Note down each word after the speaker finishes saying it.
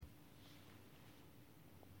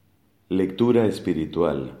Lectura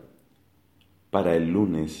espiritual para el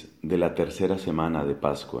lunes de la tercera semana de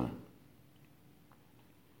Pascua.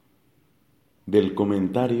 Del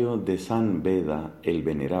comentario de San Beda el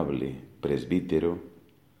Venerable, presbítero,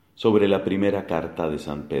 sobre la primera carta de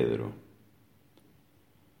San Pedro.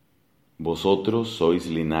 Vosotros sois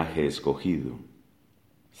linaje escogido,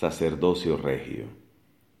 sacerdocio regio.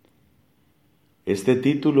 Este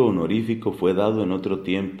título honorífico fue dado en otro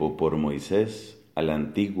tiempo por Moisés al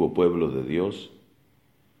antiguo pueblo de Dios,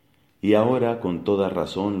 y ahora con toda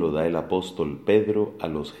razón lo da el apóstol Pedro a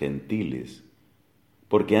los gentiles,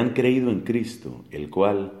 porque han creído en Cristo, el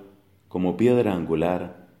cual, como piedra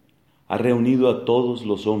angular, ha reunido a todos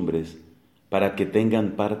los hombres para que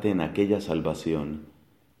tengan parte en aquella salvación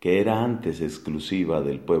que era antes exclusiva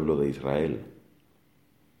del pueblo de Israel.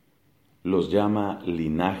 Los llama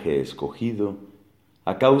linaje escogido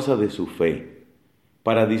a causa de su fe,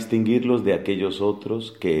 para distinguirlos de aquellos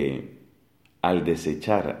otros que, al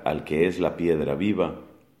desechar al que es la piedra viva,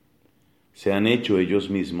 se han hecho ellos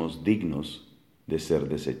mismos dignos de ser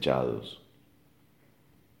desechados.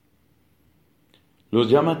 Los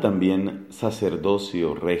llama también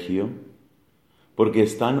sacerdocio regio, porque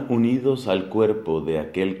están unidos al cuerpo de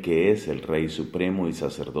aquel que es el Rey Supremo y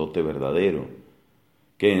sacerdote verdadero,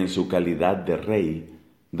 que en su calidad de Rey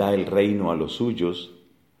da el reino a los suyos,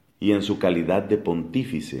 y en su calidad de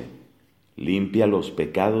pontífice limpia los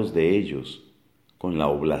pecados de ellos con la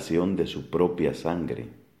oblación de su propia sangre.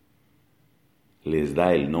 Les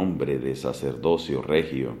da el nombre de sacerdocio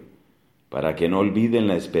regio, para que no olviden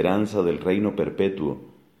la esperanza del reino perpetuo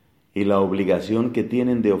y la obligación que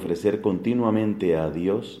tienen de ofrecer continuamente a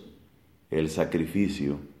Dios el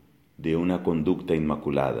sacrificio de una conducta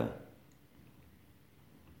inmaculada.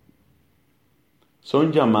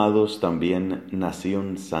 Son llamados también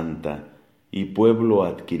nación santa y pueblo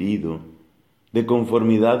adquirido, de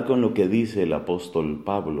conformidad con lo que dice el apóstol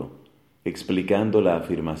Pablo, explicando la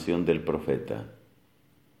afirmación del profeta: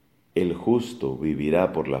 el justo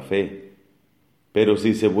vivirá por la fe, pero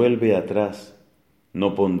si se vuelve atrás,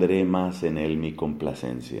 no pondré más en él mi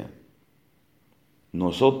complacencia.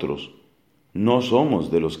 Nosotros no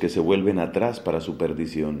somos de los que se vuelven atrás para su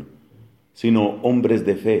perdición, sino hombres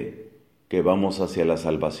de fe, que vamos hacia la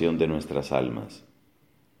salvación de nuestras almas.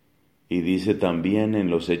 Y dice también en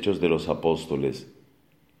los Hechos de los Apóstoles: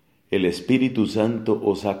 el Espíritu Santo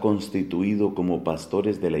os ha constituido como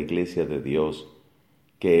pastores de la Iglesia de Dios,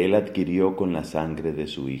 que Él adquirió con la sangre de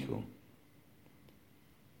su Hijo.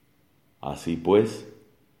 Así pues,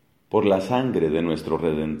 por la sangre de nuestro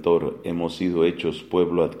Redentor hemos sido hechos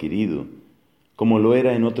pueblo adquirido, como lo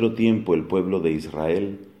era en otro tiempo el pueblo de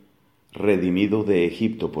Israel, redimido de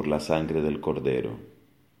Egipto por la sangre del Cordero.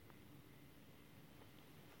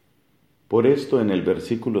 Por esto, en el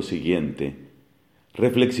versículo siguiente,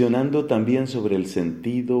 reflexionando también sobre el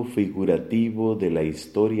sentido figurativo de la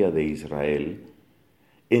historia de Israel,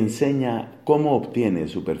 enseña cómo obtiene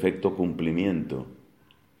su perfecto cumplimiento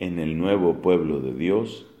en el nuevo pueblo de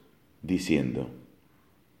Dios, diciendo: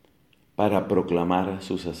 para proclamar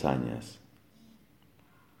sus hazañas.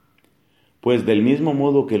 Pues del mismo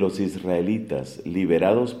modo que los israelitas,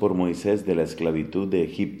 liberados por Moisés de la esclavitud de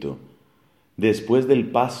Egipto, después del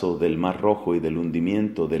paso del Mar Rojo y del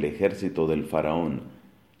hundimiento del ejército del faraón,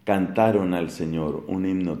 cantaron al Señor un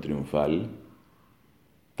himno triunfal,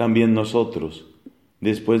 también nosotros,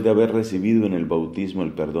 después de haber recibido en el bautismo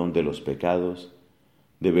el perdón de los pecados,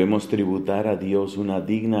 debemos tributar a Dios una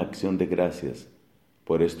digna acción de gracias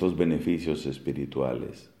por estos beneficios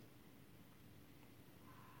espirituales.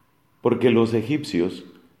 Porque los egipcios,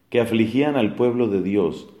 que afligían al pueblo de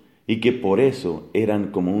Dios y que por eso eran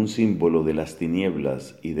como un símbolo de las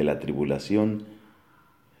tinieblas y de la tribulación,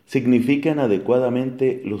 significan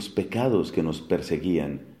adecuadamente los pecados que nos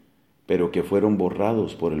perseguían, pero que fueron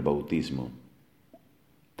borrados por el bautismo.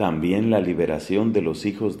 También la liberación de los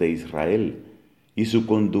hijos de Israel y su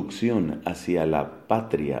conducción hacia la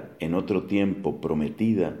patria en otro tiempo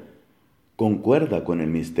prometida concuerda con el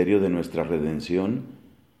misterio de nuestra redención,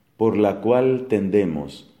 por la cual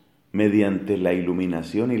tendemos, mediante la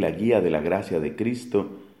iluminación y la guía de la gracia de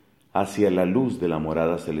Cristo, hacia la luz de la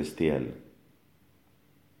morada celestial.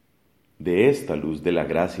 De esta luz de la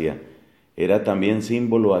gracia era también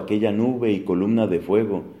símbolo aquella nube y columna de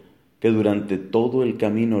fuego que durante todo el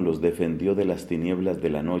camino los defendió de las tinieblas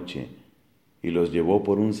de la noche y los llevó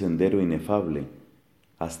por un sendero inefable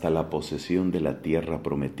hasta la posesión de la tierra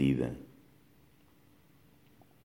prometida.